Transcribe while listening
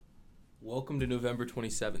Welcome to November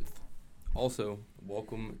 27th. Also,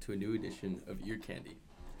 welcome to a new edition of Ear Candy.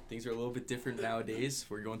 Things are a little bit different nowadays.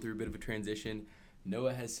 We're going through a bit of a transition.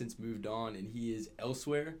 Noah has since moved on, and he is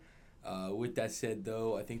elsewhere. With that said,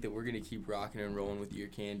 though, I think that we're going to keep rocking and rolling with Ear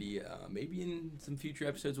Candy. Maybe in some future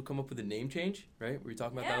episodes we'll come up with a name change, right? Were you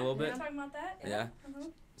talking about that a little bit? Yeah, talking about that. Yeah. Uh-huh.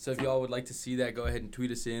 So if y'all would like to see that, go ahead and tweet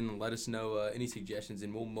us in and let us know any suggestions,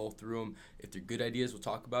 and we'll mull through them. If they're good ideas, we'll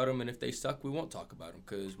talk about them, and if they suck, we won't talk about them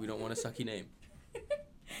because we don't want a sucky name.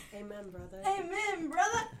 Amen, brother. Amen,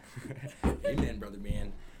 brother. Amen, brother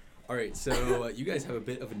man. All right, so you guys have a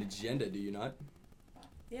bit of an agenda, do you not?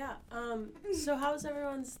 Yeah. So how was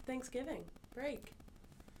everyone's Thanksgiving break?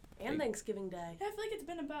 And Thanksgiving Day. Yeah, I feel like it's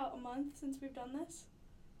been about a month since we've done this.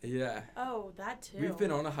 Yeah. Oh, that too. We've been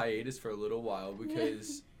on a hiatus for a little while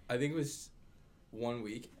because I think it was 1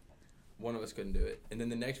 week. One of us couldn't do it. And then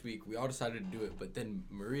the next week, we all decided to do it, but then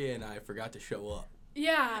Maria and I forgot to show up.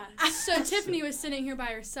 Yeah, so Tiffany was sitting here by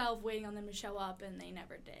herself waiting on them to show up, and they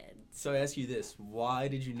never did. So I ask you this, why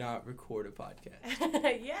did you not record a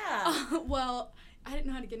podcast? Yeah. Well, I didn't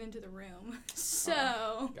know how to get into the room,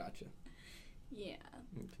 so Gotcha. yeah.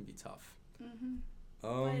 It can be tough. Mm-hmm.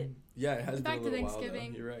 Yeah, it has Back been a to little while, though.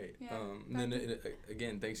 Thanksgiving. You're right. Yeah, And then,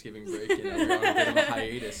 again, Thanksgiving break, and we're on a bit of a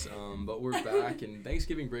hiatus. But we're back, and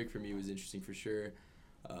Thanksgiving break for me was interesting for sure.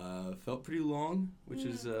 Felt pretty long, which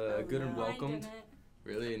is good and no. welcomed. Mine didn't.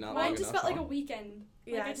 Really, not Mine long just enough, felt like huh? a weekend.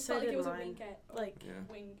 Yeah, Like, I just so felt like did it was mine. a weekend. Like,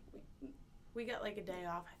 Yeah. we got like a day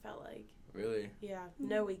off, I felt like. Really? Yeah.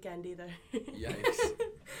 No weekend either. Yikes.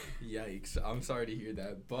 Yikes. I'm sorry to hear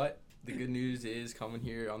that. But the good news is coming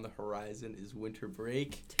here on the horizon is winter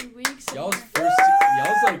break. 2 weeks. Y'all's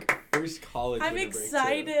first college I'm winter break, too.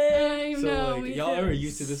 excited. I So, know. like, me y'all too. are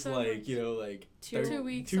used to this, So like, much. you know, like... 2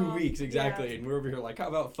 weeks 2 off. weeks, exactly. Yeah. And we're over here like, how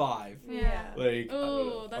about 5? Yeah. Like,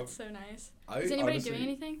 Oh, that's so nice. I Is anybody honestly, doing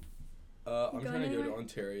anything? I'm Going trying to go to anywhere?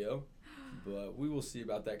 Ontario, but we will see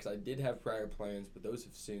about that because I did have prior plans, but those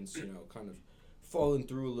have since, kind of fallen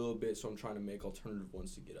through a little bit, so I'm trying to make alternative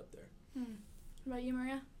ones to get up there. What about you,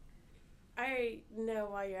 Maria? I know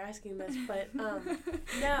why you're asking this, but no,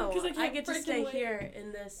 'Cause I I can't get to freaking stay wait. here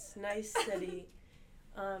in this nice city.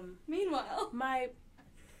 Meanwhile. My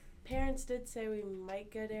parents did say we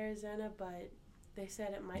might go to Arizona, but they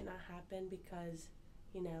said it might not happen because,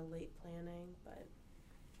 late planning, but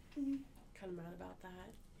kind of mad about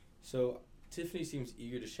that. So Tiffany seems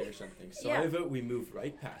eager to share something, so Yeah. I vote we move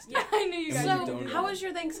right past it. Yeah, I knew you And guys we So, don't how know. was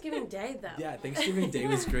your Thanksgiving Day, though? Yeah, Thanksgiving Day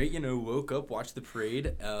was great. Woke up, watched the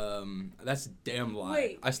parade. That's a damn lie.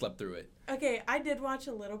 Wait. I slept through it. Okay, I did watch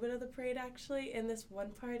a little bit of the parade, actually. In this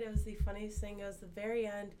one part, it was the funniest thing. It was the very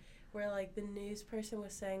end where, like, the news person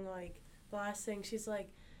was saying, like, the last thing. She's like,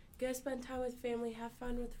 go spend time with family, have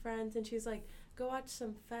fun with friends. And she's like, go watch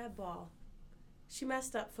some fab ball. She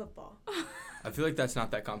messed up football. I feel like that's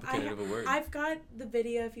not that complicated of a word. I've got the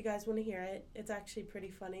video if you guys want to hear it. It's actually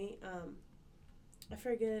pretty funny. I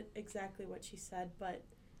forget exactly what she said, but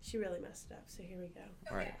she really messed it up. So here we go.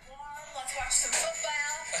 All right. Let's watch some football.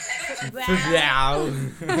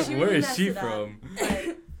 She Where really is messed she it up. from?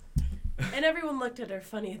 But- and everyone looked at her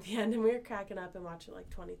funny at the end, and we were cracking up and watched it like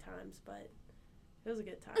 20 times, but it was a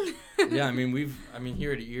good time. Yeah,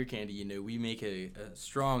 here at Ear Candy, we make a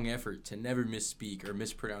strong effort to never misspeak or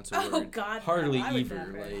mispronounce a word. Oh, God, no, Hardly I would either.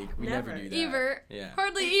 never. Like, we never Never. do that. Ever. Yeah.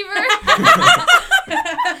 Hardly ever.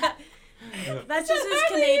 That's just his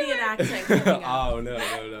Canadian accent coming out. Oh,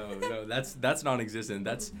 no. That's non-existent.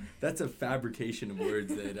 That's a fabrication of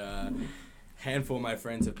words that a handful of my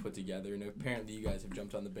friends have put together, and apparently you guys have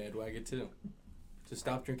jumped on the bandwagon too. So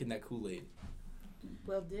stop drinking that Kool-Aid.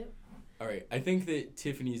 Will do. All right, I think that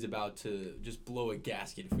Tiffany's about to just blow a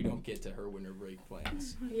gasket if we don't get to her winter break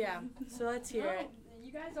plans. Yeah, so let's hear it. No,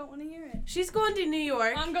 you guys don't want to hear it. She's going to New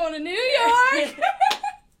York. I'm going to New York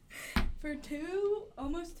for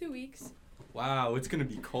almost 2 weeks. Wow, it's gonna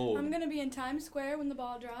be cold. I'm going to be in Times Square when the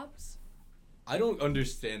ball drops. I don't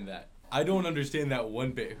understand that. I don't understand that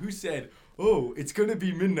one bit. Who said, "Oh, it's gonna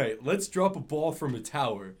be midnight. Let's drop a ball from a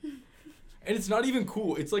tower." And it's not even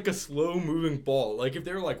cool. It's like a slow-moving ball. Like if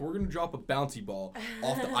they were like, "We're gonna drop a bouncy ball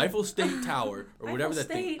off the Eiffel State Tower or whatever that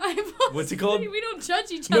thing." What's it called? We don't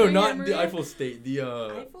judge each No, other. not here, the Maria. Eiffel State. The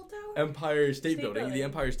Eiffel Tower? Empire State State Building. The Building.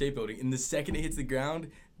 Empire State Building. And the second it hits the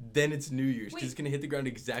ground, then it's New Year's because Wait. it's gonna hit the ground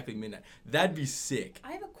exactly midnight. That'd be sick.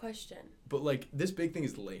 I have a question. But like this big thing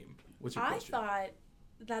is lame. What's your I question? thought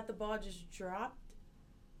that the ball just dropped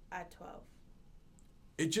at 12.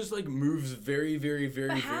 It just like moves very, very, very,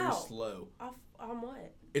 But very how? slow. On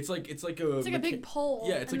what? It's like a It's like a big pole.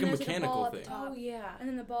 Yeah, it's and like then a there's, mechanical ball at the thing. top. Oh, yeah. And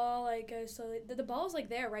then the ball goes slowly. The ball's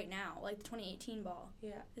there right now, like the 2018 ball.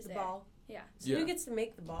 Yeah, Is the there. ball. Yeah. So Yeah. who gets to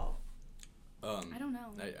make the ball? I don't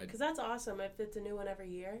know. Because that's awesome if it's a new one every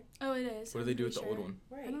year. Oh, it is. What do they do with the old one?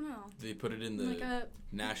 Right. I don't know. Do they put it in the Like a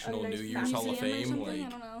National nice New Year's Hall of museum or Fame? something? Like, I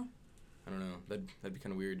don't know. I don't know. That'd be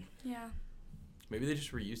kind of weird. Yeah. Maybe they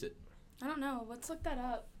just reuse it. I don't know. Let's look that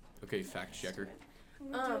up. Okay, fact checker.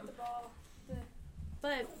 What do we do with the ball?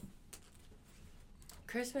 But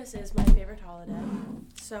Christmas is my favorite holiday,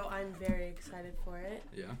 so I'm very excited for it.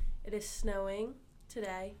 Yeah. It is snowing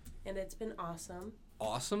today, and it's been awesome.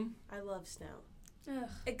 Awesome. I love snow. Ugh.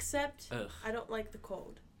 Except Ugh. I don't like the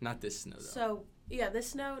cold. Not this snow though. So, yeah, this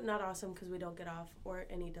snow, not awesome because we don't get off or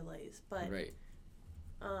any delays. But, Right.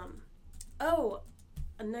 Oh,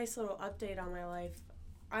 a nice little update on my life.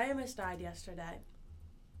 I almost died yesterday.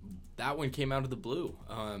 That one came out of the blue.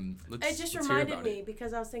 It just reminded me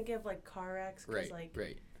because I was thinking of like car wrecks.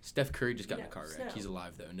 Right. Steph Curry just got in a car wreck. snow. He's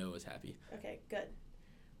alive though. Noah's happy. Okay, good.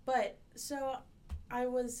 But so I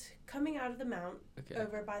was coming out of the mount Okay.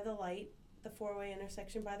 over by the light, the 4-way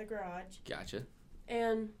intersection by the garage, Gotcha.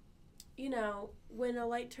 and when a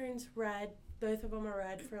light turns red, both of them are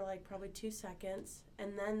red for like probably 2 seconds,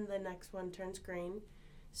 and then the next one turns green.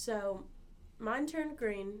 So mine turned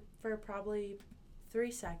green for probably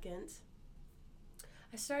 3 seconds.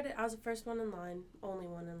 I was the first one in line, only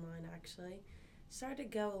one in line actually. Started to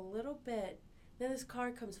go a little bit. Then this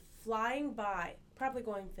car comes flying by, probably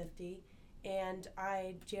going 50, and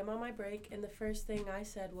I jam on my brake, and the first thing I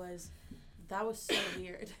said was, that was so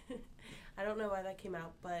weird. I don't know why that came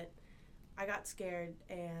out, but I got scared,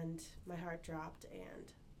 and my heart dropped,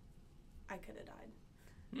 and I could have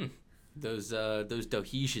died. Those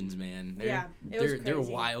Tahitians, man. It was they're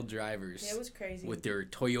crazy. wild drivers. It was crazy. With their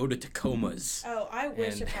Toyota Tacomas. Oh, I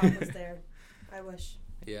wish And- a cop was there. I wish.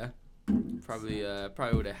 Yeah. Probably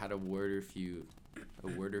would have had a few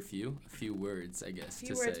words, I guess, A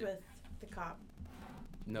few to words say. with the cop.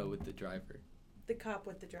 No, with the driver. The cop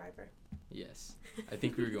with the driver. Yes. I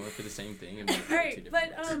think we were going for the same thing. And we All were right, two but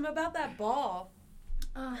different words. about that ball.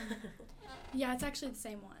 Yeah, it's actually the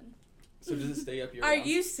same one. So does it stay up your Are mouth?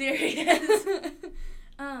 you serious?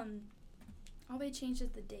 All they changed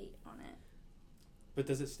is the date on it. But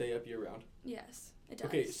does it stay up year round? Yes, it does.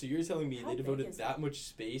 Okay, so you're telling me How they big devoted is that much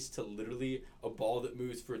space to literally a ball that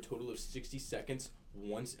moves for a total of 60 seconds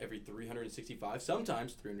once every 365,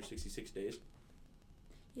 sometimes 366 days?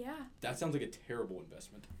 Yeah, That sounds like a terrible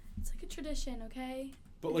investment. it's like a tradition, okay?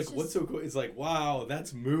 But It's like, what's just- so cool? It's like, wow,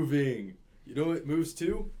 that's moving. You know what it moves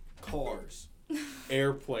to? Cars,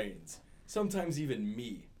 airplanes, sometimes even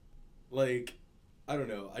me. Like, I don't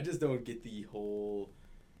know. I just don't get the whole,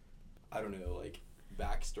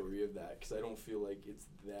 backstory of that because I don't feel like it's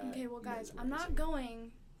that. Okay, well, guys, I'm mesmerizing. not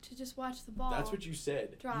going to just watch the ball. That's what you said.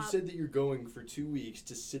 You drop. said that you're going for 2 weeks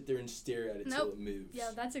to sit there and stare at it till Nope. it moves. Yeah,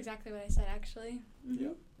 that's exactly what I said, actually. Yeah,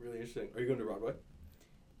 really interesting. Are you going to Broadway?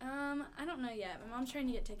 I don't know yet. My mom's trying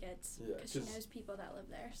to get tickets Yeah, because she 'cause- knows people that live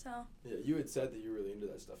there. So Yeah, you had said that you're really into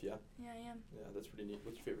that stuff, yeah? yeah, I am. Yeah, that's pretty neat.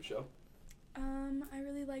 What's your favorite show? I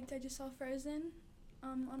really liked. I just saw Frozen,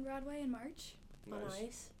 on Broadway in March. On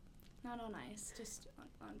ice. Not on ice, just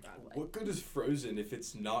on Broadway. What good is Frozen if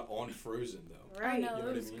it's not on Frozen, though? Right. I know, You know it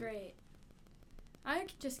what I was mean? great. I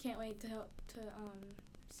just can't wait to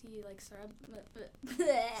see like Syrup?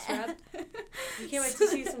 syrup. You can't wait to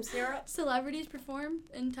see some syrup? Celebrities perform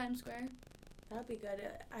in Times Square. That'd be good.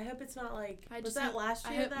 I hope it's not like. I Was just that hope- last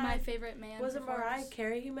I year hope that. my favorite man. Was it Mariah performs.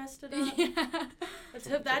 Carey who messed it up? Yeah. Let's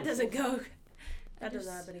hope that doesn't go. I That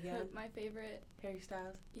doesn't just happen again. hope my favorite. Harry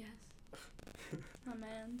Styles. Yes. My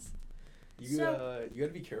man's. You So- you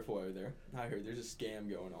gotta be careful over there. I heard there's a scam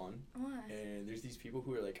going on, Why? and there's these people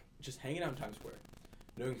who are like just hanging out in Times Square,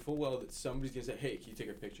 knowing full well that somebody's gonna say, "Hey, can you take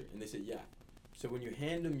a picture?" And they say, "Yeah." So when you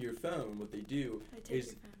hand them your phone, what they do I take is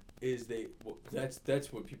your phone.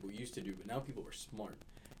 that's what people used to do, but now people are smart,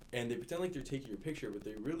 and they pretend like they're taking your picture, but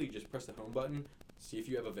they really just press the home button, see if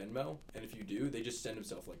you have a Venmo, and if you do, they just send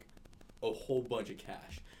themselves like a whole bunch of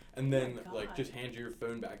cash, and then my like God. just hand you your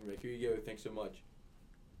phone back and be like, "Here you go, thanks so much."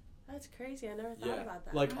 That's crazy. I never thought Yeah, about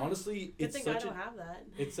that. like Wow. honestly, Good it's thing I such don't a have that.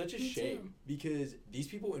 it's such a Me too. shame because these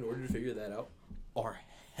people, in order to figure that out, are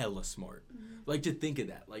hella smart. Mhm. Like to think of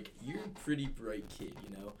that, like you're a pretty bright kid,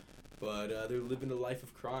 you know, but they're living a life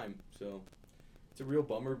of crime. So it's a real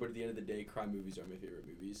bummer. But at the end of the day, crime movies are my favorite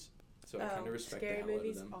movies. So I kind of respect scary the hell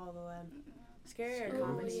movies out of them. all the way. Scary or Scary Oh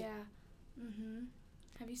comedy? yeah. Mhm.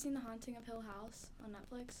 Have you seen The Haunting of Hill House on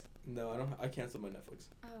Netflix? No, I don't. I canceled my Netflix.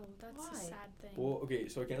 Oh, that's Why? a sad thing. Well, okay,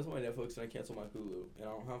 so I canceled my Netflix and I canceled my Hulu, and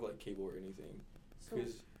I don't have like cable or anything So,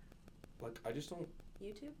 because, like, I just don't.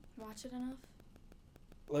 YouTube? Watch it enough.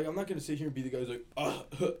 Like, I'm not gonna sit here and be the guy who's like, I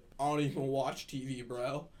don't even watch TV,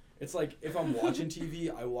 bro. It's like if I'm watching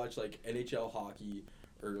TV, I watch like NHL hockey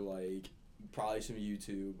or like probably some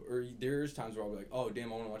YouTube, or there's times where I'll be like, oh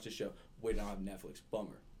damn, I want to watch this show. Wait, I don't have Netflix.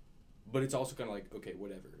 Bummer. But it's also kind of like, okay,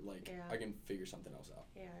 whatever. Like, I can figure something else out.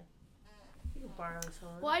 Yeah. You can borrow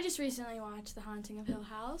someone. Well, I just recently watched The Haunting of Hill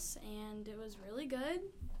House, and it was really good.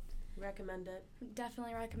 Recommend it.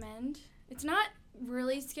 Definitely recommend. It's not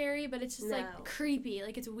really scary, but it's just No. like creepy.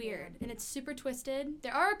 Like, it's weird, and it's super twisted.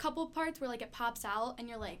 There are a couple parts where like it pops out, and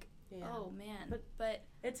you're like, Yeah. oh man. But But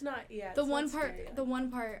it's not. Yeah. the it's one not part, scary. the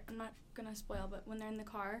one part, I'm not gonna spoil, but when they're in the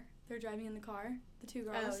car, they're driving in the car, the two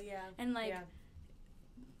girls, Oh yeah. and like Yeah.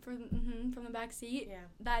 from the back seat, Yeah.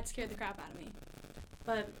 that scared the crap out of me.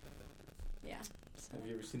 But Yeah. So. Have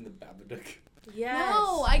you ever seen The Babadook? yes.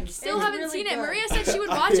 No, I still It's haven't really seen it. good. Maria said she would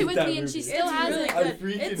I watch hate it with that me, and she movie. still It's hasn't. really I good.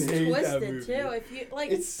 freaking It's hate that twisted movie. too. If you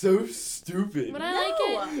like. It's so stupid. Would I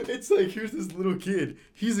like it? It's like, here's this little kid.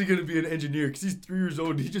 He's gonna be an engineer because he's 3 years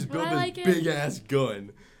old. And he just Would built I this like it? big ass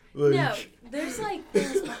gun. Like, No, there's like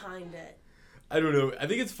things behind it. I don't know. I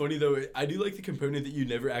think it's funny though. I do like the component that you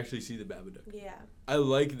never actually see the Babadook. Yeah. I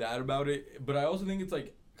like that about it, but I also think it's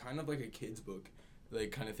like kind of like a kid's book,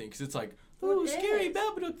 like kind of thing, because it's like, Well, oh, it scary is.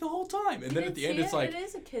 Babadook the whole time, and You then at didn't the end see it's it? like, It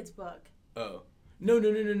is a kid's book. oh,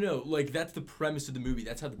 no, like that's the premise of the movie.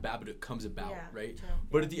 That's how the Babadook comes about, Yeah. right? True.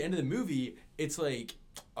 But at the end of the movie, it's like,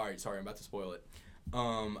 all right, sorry, I'm about to spoil it.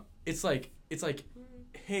 It's like,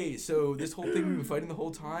 hey, so this whole thing we've been fighting the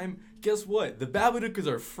whole time. Guess what? The Babadook is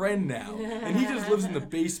our friend now, and he just lives in the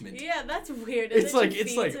basement. Yeah, that's weird. It's And then like she it's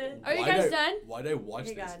feeds like. it. Are you why'd guys I- done? Why'd I watch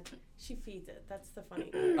Oh my this? God. She feeds it. That's the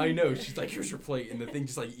funny. I know. She's like, here's your plate, and the thing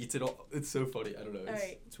just like eats it all. It's so funny. I don't know. It's,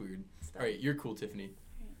 Alright. it's weird. stuff. All right, you're cool, Tiffany.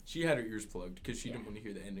 She had her ears plugged because she didn't want to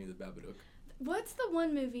hear the ending of the Babadook. What's the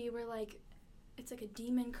one movie where like it's like a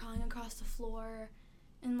demon crawling across the floor,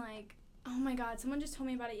 and like, oh my God, someone just told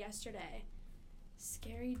me about it yesterday.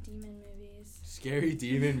 Scary demon movies. Scary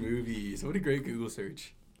demon movies. What a great Google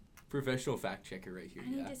search. Professional fact checker right here. I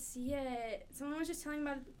need Yeah. to see it. Someone was just telling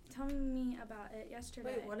me about it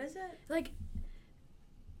yesterday. Wait, what is it? Like,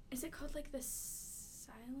 is it called like the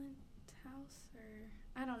Silent House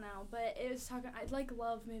or I don't know, but it was talking. I like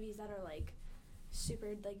love movies that are like super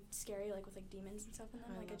like scary, like with like demons and stuff in them.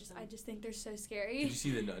 I Like love I them. just think they're so Did scary. you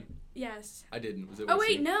see The Nun? Yes. I didn't. Was it? Oh worth wait,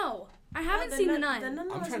 seeing? no, I haven't seen The Nun. The Nun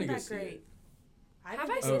I'm wasn't trying to go that see great. it. Have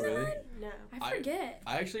didn't I see seen Oh, The really? Nun? No. I forget.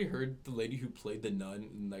 I actually heard the lady who played the nun,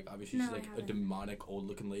 and like obviously No, she's I like a haven't. demonic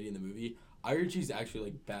old-looking lady in the movie. I heard she's actually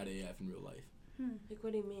like bad AF in real life. Like,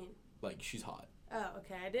 what do you mean? Like she's hot. Oh,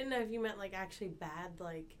 okay. I didn't know if you meant like actually bad,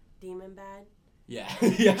 like demon bad. Yeah,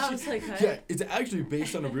 yeah. I was like, what? yeah, it's actually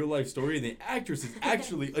based on a real life story, and the actress is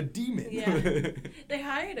actually a demon. Yeah. They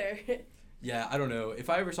hired her. Yeah, I don't know. If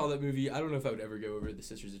I ever saw that movie, I don't know if I would ever go over to the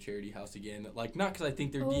Sisters of Charity house again. Like, not because I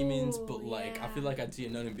think they're demons, Oh, but like I feel yeah. like I'd see a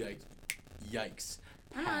nun and be like, yikes.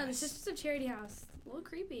 I don't know. The pass. Sisters of Charity House, a little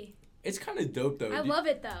creepy. It's kind of dope though. I love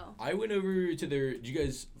it though. I went over to their. Do you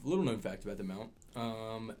guys? Little known fact about the Mount.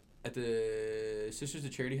 At the Sisters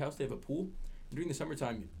of Charity house, they have a pool. And during the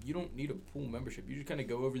summertime, you don't need a pool membership. You just kind of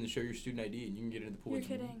go over and show your student ID, and you can get into the pool. You're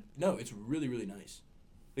It's- kidding. No, it's really really nice.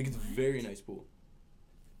 Like it's a What? very nice pool.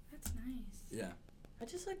 That's nice. Yeah. I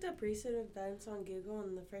just looked up recent events on Google,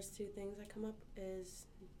 and the first two things that come up is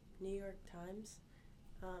New York Times,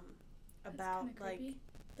 That's about kinda like creepy.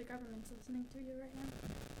 The government's listening to you right now.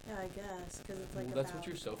 yeah, I guess because it's like Well, that's about what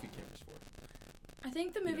your selfie camera's for. I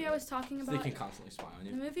think the You movie know, I was talking So about. they can constantly spy on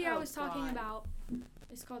The you. movie I Oh, was talking God. about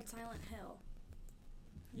is called Silent Hill.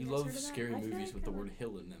 You guys love heard of that? scary I feel movies like with the I word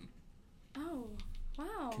hill in them. Oh,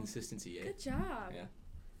 wow. Consistency, eh? Good job. Yeah.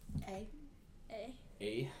 A. Eh.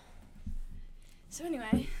 A. So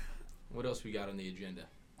anyway, What else we got on the agenda?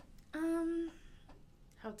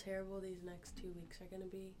 How terrible these next 2 weeks are gonna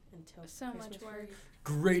be until So much Christmas work. break.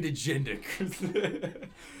 Great agenda.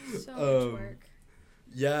 so much work.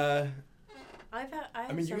 Yeah. I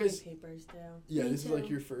have mean, so you many guys- papers due. Yeah, Me this is like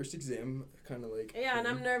too. your first exam, kind of like. Yeah, and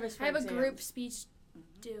thing. I'm nervous for I have a exams. group speech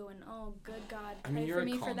due, and oh, good God, I pray mean, you're for a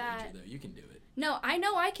me comm for that. major, though. You can do it. No, I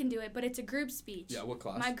know I can do it, but it's a group speech. Yeah, what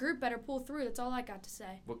class? My group better pull through. That's all I got to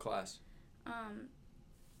say. What class?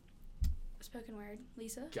 Spoken word,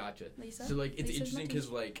 Lisa. Gotcha. Lisa. So like, it's Lisa's interesting my because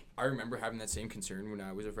teacher. like I remember having that same concern when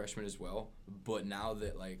I was a freshman as well. But now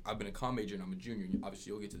that like I've been a comm major and I'm a junior, and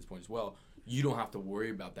obviously you'll get to this point as well. You don't have to worry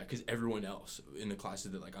about that because everyone else in the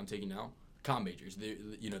classes that like I'm taking now, comm majors, they're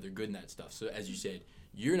good in that stuff. So as you said,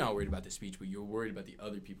 you're not worried about the speech, but you're worried about the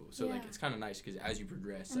other people. So like Yeah. it's kind of nice because as you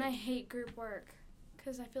progress, And I like, hate group work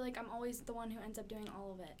because I feel like I'm always the one who ends up doing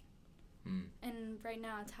all of it. Hmm. And right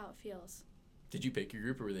now, it's how it feels. Did you pick your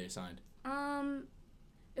group or were they assigned?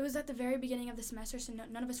 It was at the very beginning of the semester, so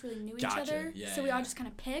none of us really knew Gotcha. each other. Yeah, so we all yeah. just kind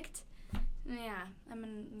of picked. Yeah, I'm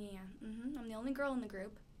the only girl in the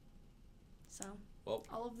group. So Well.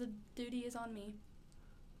 all of the duty is on me.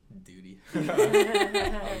 Duty. I'm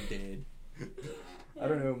dead. I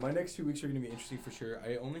don't know. My next 2 weeks are going to be interesting for sure.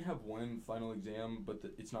 I only have one final exam, but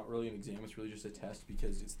it's not really an exam. It's really just a test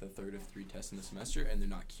because it's the third of 3 tests in the semester, and they're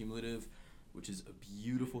not cumulative, which is a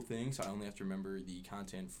beautiful thing. So I only have to remember the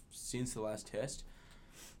content since the last test.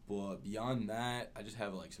 But beyond that, I just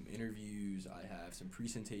have like some interviews. I have some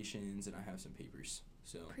presentations, and I have some papers.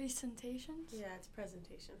 So Presentations? Yeah, it's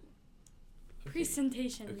presentation. okay.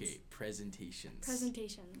 Presentations. Okay, presentations.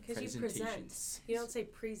 Presentations. Because you present. You don't say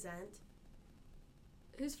present.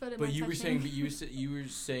 Whose foot am I But you were touching? saying, you were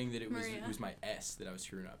saying that it Maria. was my S that I was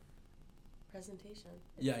screwing up. Presentation.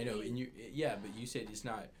 Yeah, I know, and but you said it's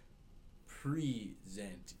not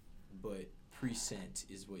present, but present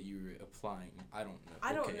is what you were applying. I don't know.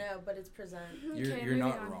 I don't Okay. know, but it's present. You're Okay, moving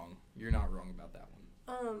not on. wrong. You're not wrong about that one.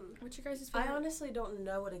 What's your guys' I favorite? honestly don't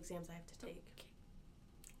know what exams I have to take.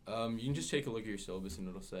 You can just take a look at your syllabus and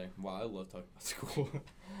it'll say, "Wow, I love talking about school."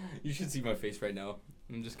 You should see my face right now.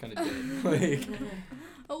 I'm just kind of dead. Like,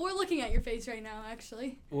 Oh, we're looking at your face right now,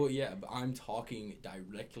 actually. well, yeah, but I'm talking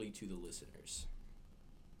directly to the listeners.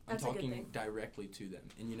 I'm That's a good talking thing. directly to them,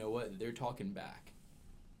 and you know what? They're talking back.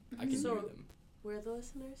 I can So- hear them. We're the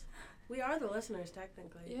listeners? We are the listeners,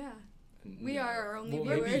 technically. Yeah. And We no. are our only well,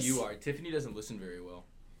 maybe viewers. you are. Tiffany doesn't listen very well.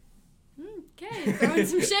 Okay, throwing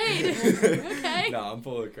some shade. Okay. No, I'm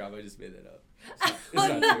full of crap. I just made that up.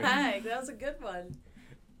 What It's not the true. heck? That was a good one.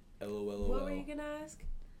 LOL. What were you going to ask?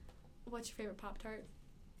 What's your favorite Pop-Tart?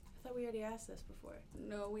 I thought we already asked this before.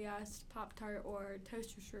 No, we asked Pop-Tart or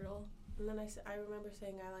toaster strudel. And then I remember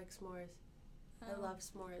saying I like s'mores. I Oh. love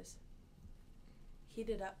s'mores.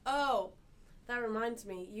 Heated up. Oh, that reminds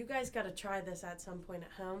me. You guys got to try this at some point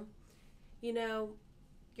at home. You know,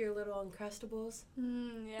 your little Uncrustables?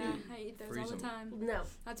 Yeah, I eat those Freeze all the 'em. time. No.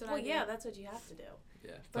 That's what Well, I do. yeah, that's what you have to do.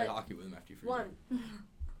 Yeah, play But hockey with them after you freeze One, them.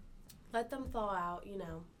 let them thaw out, you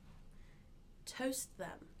know. Toast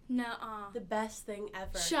them. Nuh-uh. The best thing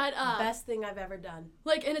ever. Shut up. Best thing I've ever done.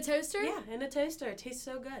 Like in a toaster? Yeah, in a toaster. It tastes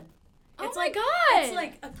so good. Oh It's my like- god. It's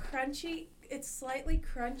like a crunchy, it's slightly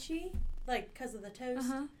crunchy, like, because of the toast.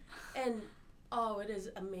 Uh-huh. And, oh, it is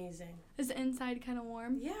amazing. Is the inside kind of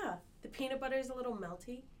warm? Yeah. The peanut butter is a little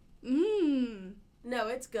melty. Mmm. No,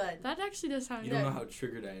 it's good. That actually does sound You good. don't know how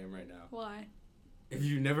triggered I am right now. Why? Have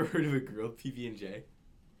you never heard of a grilled PB&J?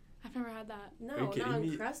 I've never had that. No, Are you not kidding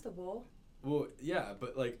me? Uncrustable. Well, yeah,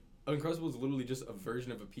 but like Uncrustable is literally just a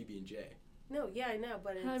version of a PB&J. No, yeah, I know,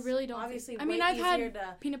 but it's I really don't obviously I mean, way I've had easier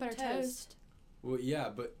to peanut butter toast. toast. Well, yeah,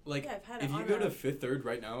 but like Yeah, I've had it if you on go a- to Fifth Third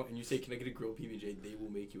right now and you say, "Can I get a grilled PB&J?" They will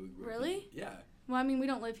make you a grilled. Really? Yeah. Well, I mean, we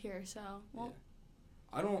don't live here, so. Well, Yeah.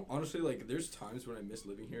 I don't honestly like. There's times when I miss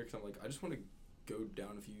living here because I'm like, I just want to go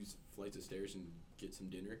down a few flights of stairs and get some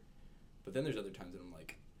dinner. But then there's other times that I'm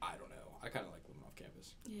like, I don't know. I kind of like living off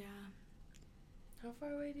campus. yeah. How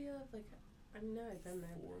far away do you live? Like, I know I've been there.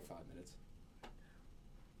 4 or 5 minutes.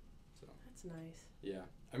 So That's nice. yeah,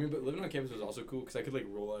 I mean, but living on campus was also cool because I could like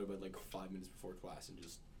roll out of bed like 5 minutes before class and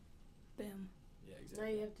just Boom. yeah, Now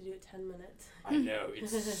exactly. you have to do it 10 minutes. I know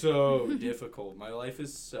it's so difficult. My life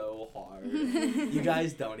is so hard. You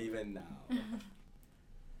guys don't even know.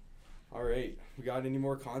 All right, we got any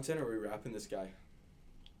more content, or are we wrapping this guy?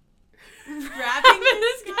 Wrapping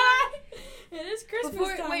this guy. It is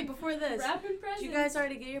Christmas time. Before this. Wrapping presents. Did you guys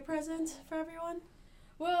already get your presents for everyone?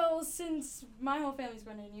 Well, since my whole family's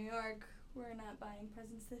going to New York, we're not buying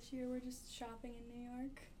presents this year. We're just shopping in New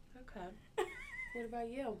York. Okay. What about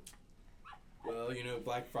you? Well, you know,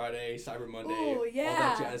 Black Friday, Cyber Monday, Ooh, all yeah.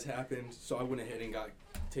 that jazz happened. So I went ahead and got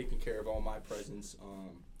taken care of all my presents.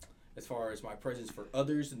 As far as my presents for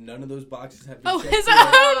others, none of those boxes have been Oh, checked his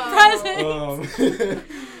yet. own present.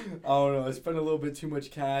 I don't know. I spent a little bit too much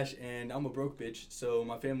cash, and I'm a broke bitch, so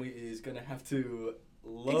my family is gonna have to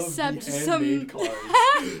love Accept the some handmade cards.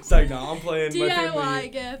 It's like, nah, I'm playing my DIY family.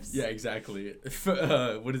 gifts. Yeah, exactly.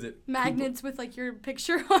 What is it? Magnets with like your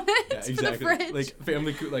picture on it Yeah, for exactly. the fridge. Like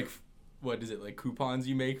family, what is it? Like coupons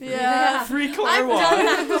you make for Yeah. free car I've wash. done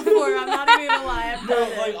that before. I'm not even gonna lie. I've No,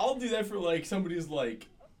 done like it. I'll do that for like somebody's like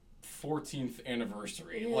 14th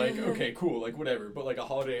anniversary. Yeah. Like, okay, cool, like whatever. But like a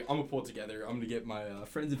holiday, I'm gonna pull it together. I'm gonna get my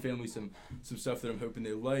friends and family some stuff that I'm hoping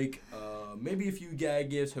they like. Maybe a few gag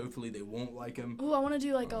gifts. Hopefully they won't like them. Ooh, I want to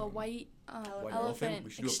do like a white, White elephant We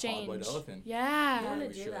should do a exchange. pod white elephant. Yeah. I wanna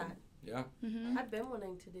we do should. that. Yeah. Mm-hmm. I've been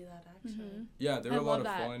wanting to do that actually. Mm-hmm. Yeah, they were I a lot love of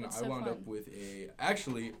that. fun. It's I so wound fun. up with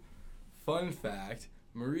actually, fun fact,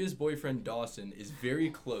 Maria's boyfriend Dawson is very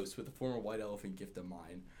close with a former white elephant gift of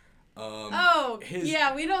mine. Oh, his-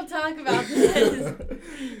 yeah, we don't talk about this.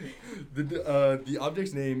 the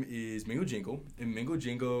object's name is Mingo Jingle, and Mingo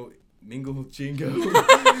Jingle Mingle Jingo. Mingle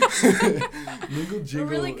Jingle. We're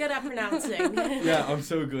really good at pronouncing. Yeah, I'm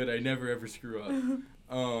so good. I never ever screw up.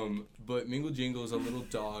 But Mingle Jingle is a little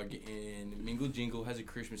dog, and Mingle Jingle has a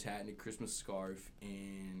Christmas hat and a Christmas scarf,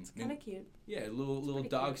 and It's kind of cute. yeah, a little pretty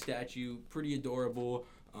dog cute. statue, pretty adorable.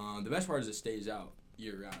 The best part is it stays out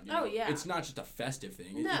year round. You Oh, know? yeah. It's not just a festive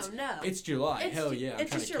thing. No, it's, no. It's July. It's Hell ju- yeah. I'm It's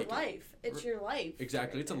trying just to your kick it. life. It's your life.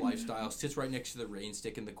 Exactly. right It's a there. lifestyle. Sits right next to the rain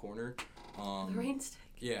stick in the corner. The rain stick.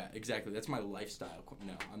 Yeah, exactly. That's my lifestyle.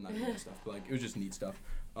 No, I'm not doing that stuff. But like, it was just neat stuff.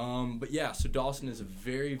 But yeah, so Dawson is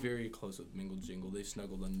very, very close with Mingle Jingle. They've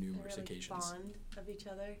snuggled on They numerous really occasions. bond of each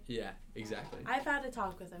other. Yeah, exactly. I've had a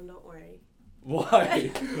talk with him. Don't worry.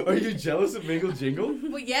 Why? Are you jealous of Mingle Jingle?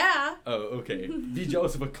 Well, yeah. Oh, okay. Be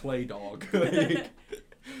jealous of a clay dog. Like,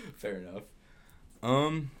 fair enough.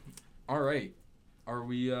 All right. Are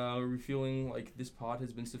we feeling like this pod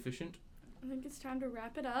has been sufficient? I think it's time to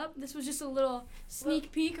wrap it up. This was just a little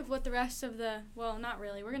sneak peek of what the rest of the, well, not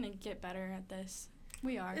really. We're going to get better at this.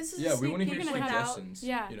 We are. This is Yeah, a we sneak want to hear peek We're gonna without, suggestions.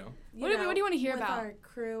 yeah. You know. you What do know, you want to hear with about? our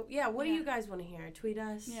crew. Yeah, what do Yeah. you guys want to hear? Tweet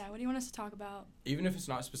us. Yeah, what do you want us to talk about? Even if it's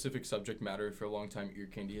not specific subject matter, for a long time, Ear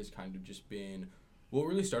Candy has kind of just been. What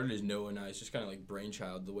really started as Noah and I's just kind of like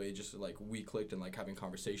brainchild. The way just like we clicked and like having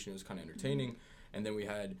conversation was kind of entertaining, and then we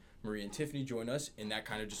had Maria and Tiffany join us, and that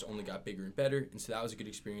kind of just only got bigger and better, and so that was a good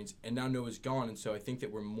experience. And now Noah's gone, and so I think that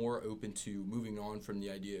we're more open to moving on from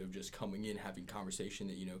the idea of just coming in, having conversation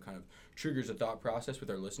that, you know, kind of triggers a thought process with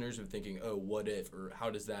our listeners of thinking, oh, what if, or how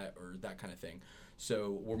does that, or that kind of thing.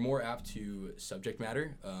 So we're more apt to subject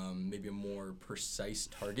matter, maybe a more precise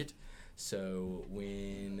target. So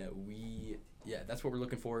that's what we're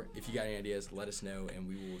looking for. If you got any ideas, let us know, and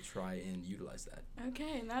we will try and utilize that.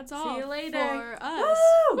 Okay, and that's See all you later. for us.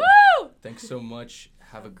 Woo! Woo! Thanks so much.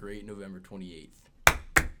 Have a great November 28th.